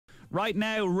Right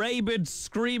now, rabid,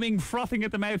 screaming, frothing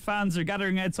at the mouth fans are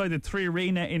gathering outside the Three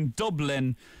Arena in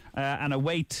Dublin and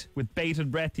await with bated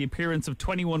breath the appearance of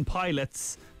 21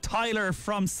 Pilots. Tyler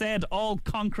from said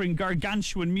all-conquering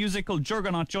gargantuan musical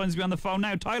juggernaut joins me on the phone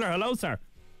now. Tyler, hello, sir.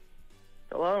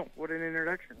 Hello. What an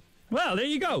introduction. Well, there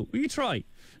you go. We try.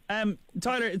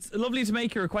 Tyler, it's lovely to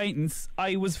make your acquaintance.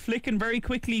 I was flicking very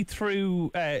quickly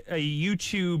through a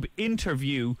YouTube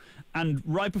interview, and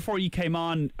right before you came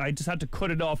on, I just had to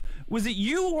cut it off. Was it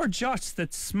you or Josh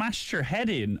that smashed your head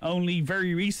in only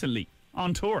very recently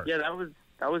on tour? Yeah, that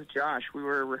was Josh. We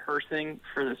were rehearsing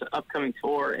for this upcoming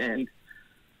tour, and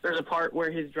there's a part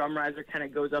where his drum riser kind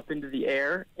of goes up into the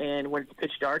air, and when it's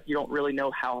pitch dark, you don't really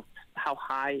know how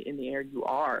high in the air you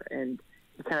are, and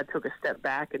he kind of took a step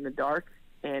back in the dark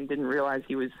and didn't realize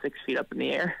he was 6 feet up in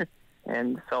the air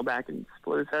and fell back and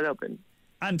split his head open.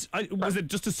 And was it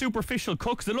just a superficial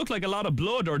cut? Because it looked like a lot of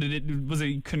blood, or was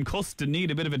it concussed and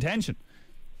need a bit of attention?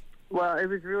 Well, it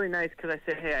was really nice because I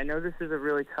said, hey, I know this is a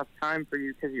really tough time for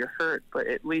you because you're hurt, but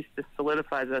at least this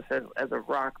solidifies us as a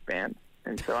rock band.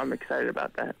 And so I'm excited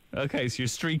about that. Okay, so your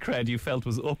street cred you felt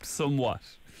was up somewhat.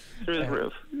 Through the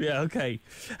roof. Yeah, okay.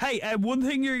 Hey, one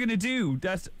thing you're going to do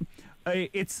that...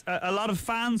 it's a lot of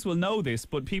fans will know this,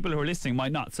 but people who are listening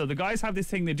might not. So the guys have this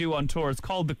thing they do on tour. It's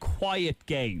called the Quiet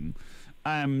Game.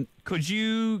 Could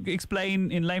you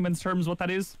explain in layman's terms what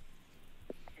that is?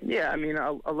 Yeah, I mean,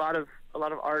 a lot of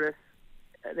artists,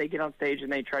 they get on stage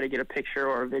and they try to get a picture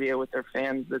or a video with their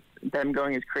fans that's them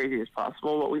going as crazy as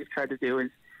possible. What we've tried to do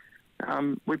is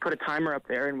we put a timer up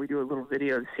there and we do a little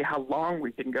video to see how long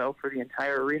we can go for the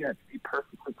entire arena to be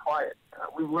perfectly quiet.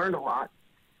 We've learned a lot.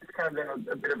 It's kind of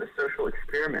been a bit of a social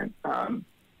experiment.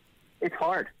 It's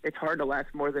hard. It's hard to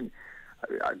last more than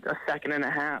a second and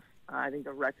a half. I think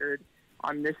the record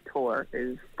on this tour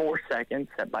is 4 seconds,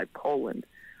 set by Poland.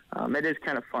 It is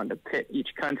kind of fun to pit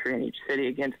each country and each city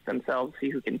against themselves, see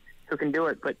who can do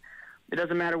it. But it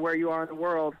doesn't matter where you are in the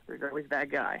world. There's always that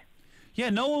guy.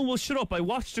 Yeah, no one will shut up. I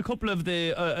watched a couple of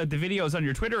the videos on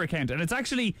your Twitter account, and it's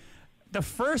actually... The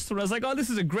first one, I was like, oh, this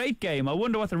is a great game. I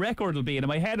wonder what the record will be. And in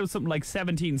my head, it was something like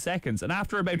 17 seconds. And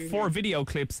after about 4 video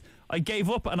clips, I gave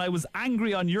up and I was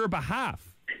angry on your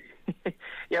behalf.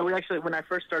 Yeah, we actually, when I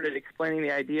first started explaining the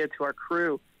idea to our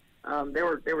crew, they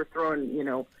were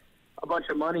throwing, a bunch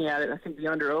of money at it. I think the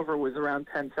under-over was around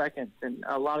 10 seconds. And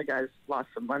a lot of guys lost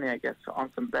some money, I guess,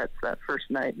 on some bets that first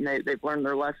night. And they've learned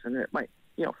their lesson. It might,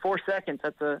 4 seconds,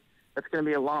 that's going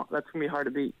to be hard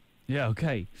to beat. Yeah,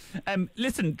 okay.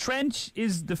 Listen, Trench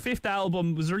is the 5th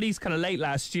album, was released kind of late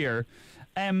last year.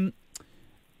 I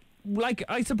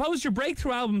suppose your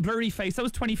breakthrough album, Blurry Face, that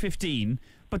was 2015,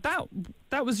 but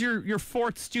that was your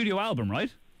 4th studio album,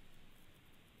 right?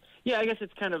 Yeah, I guess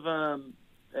it's kind of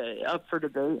up for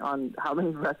debate on how many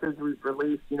records we've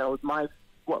released. What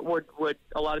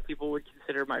a lot of people would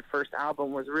consider my first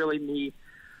album was really me,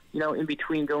 in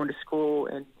between going to school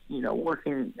and,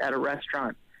 working at a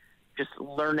restaurant, just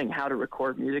learning how to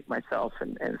record music myself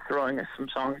and throwing some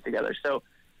songs together. So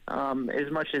as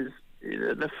much as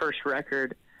the first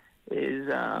record is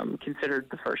considered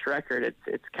the first record,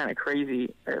 it's kind of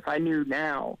crazy. If I knew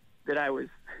now that I was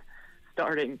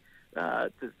starting the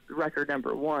record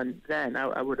number 1, then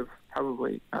I would have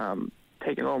probably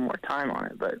taken a little more time on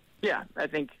it. But yeah, I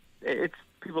think it's,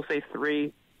 people say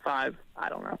 3, 5, I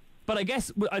don't know. But I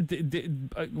guess what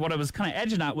I was kind of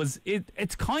edging at was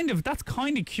that's kind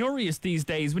of curious these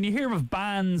days when you hear of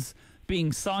bands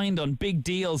being signed on big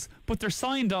deals, but they're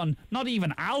signed on not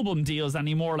even album deals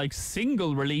anymore, like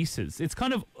single releases.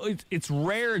 It's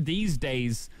rare these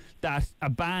days that a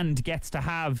band gets to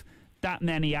have that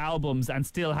many albums and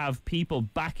still have people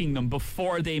backing them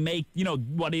before they make,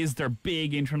 what is their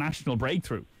big international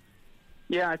breakthrough.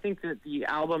 Yeah, I think that the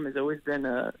album has always been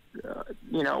a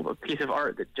piece of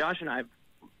art that Josh and I have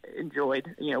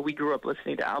enjoyed. We grew up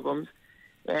listening to albums,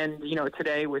 and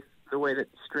today with the way that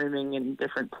streaming and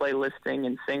different playlisting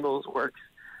and singles works,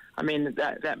 I mean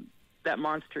that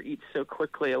monster eats so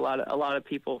quickly. A lot of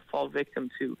people fall victim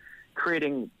to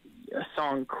creating a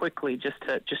song quickly just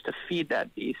to feed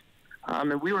that beast.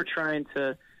 And we were trying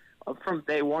to, from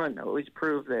day one, always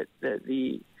prove that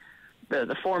the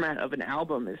format of an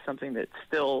album is something that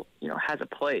still, has a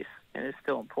place and is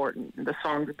still important. And the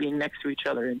songs being next to each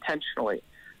other intentionally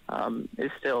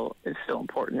is still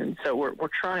important. And so we're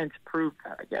trying to prove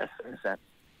that, I guess, in a sense.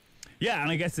 Yeah,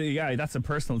 and I guess that's a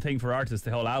personal thing for artists,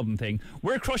 the whole album thing.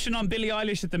 We're crushing on Billie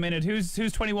Eilish at the minute. Who's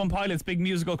 21 Pilots' big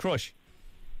musical crush?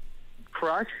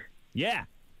 Crush? Yeah.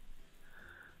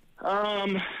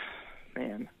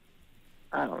 Man,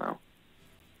 I don't know.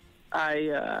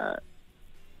 I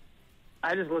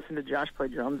just listen to Josh play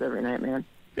drums every night, man.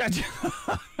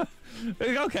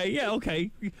 Okay, yeah,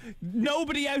 okay.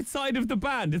 Nobody outside of the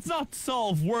band. It's not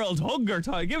Solve World Hunger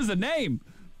Time. Give us a name.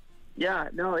 Yeah,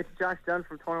 no, it's Josh Dunn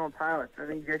from 21 Pilots. I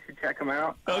think you guys should check him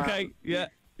out. Okay, yeah.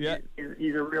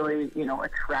 He's a really,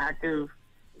 attractive,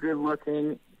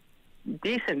 good-looking,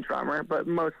 decent drummer, but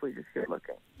mostly just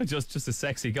good-looking. Just a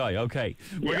sexy guy. Okay,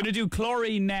 we're Yeah. going to do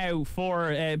Chlorine now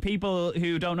for people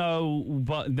who don't know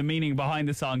the meaning behind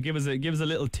the song. Give us a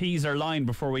little teaser line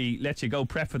before we let you go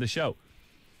prep for the show.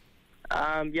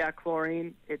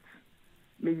 Chlorine. It's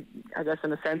me, I guess,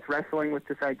 in a sense, wrestling with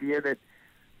this idea that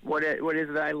what it is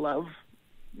that I love,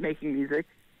 making music,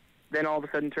 then all of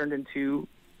a sudden turned into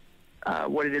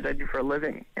what it is I do for a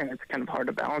living, and it's kind of hard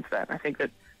to balance that. I think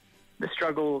that the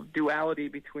struggle, duality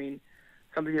between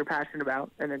something you're passionate about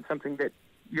and then something that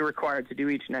you're required to do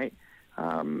each night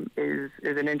is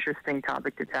an interesting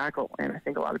topic to tackle, and I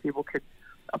think a lot of people could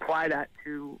apply that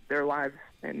to their lives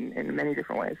in many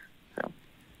different ways. So.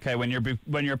 Okay, when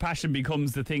your passion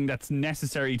becomes the thing that's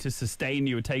necessary to sustain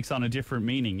you, it takes on a different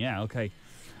meaning. Yeah, okay.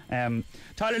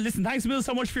 Tyler, listen, thanks a million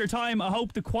so much for your time. I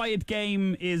hope the Quiet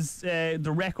Game is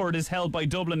the record is held by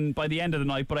Dublin by the end of the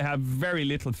night, but I have very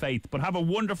little faith. But have a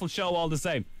wonderful show all the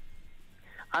same.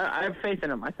 I have faith in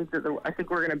them. I think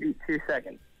we're going to beat 2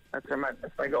 seconds. That's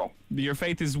my goal. Your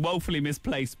faith is woefully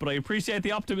misplaced, but I appreciate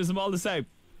the optimism all the same.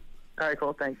 All right,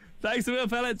 cool. Thanks. Thanks a million,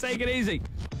 fella. Take it easy.